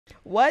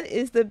What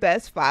is the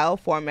best file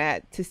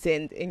format to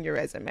send in your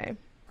resume?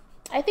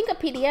 I think a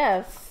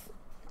PDF.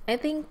 I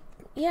think,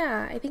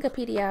 yeah, I think a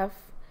PDF.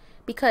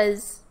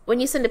 Because when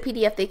you send a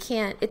PDF,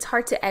 it's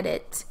hard to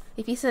edit.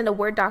 If you send a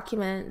Word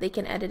document, they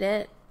can edit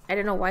it. I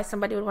don't know why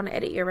somebody would want to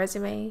edit your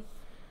resume.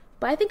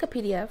 But I think a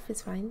PDF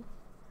is fine.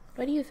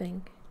 What do you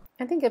think?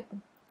 I think a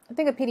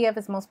PDF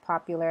is most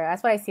popular.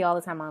 That's what I see all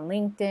the time on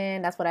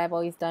LinkedIn. That's what I've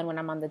always done when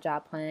I'm on the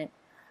job hunt.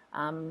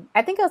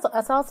 I think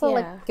it's also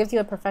like gives you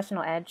a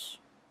professional edge.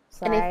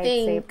 So and I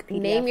think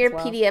name your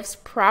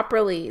PDFs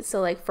properly.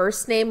 So like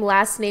first name,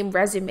 last name,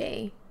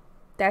 resume.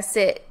 That's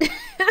it.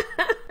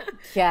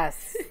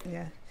 Yes.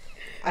 Yeah.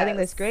 I think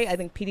that's great. I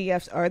think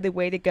PDFs are the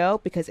way to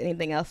go because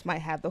anything else might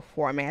have the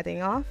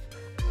formatting off.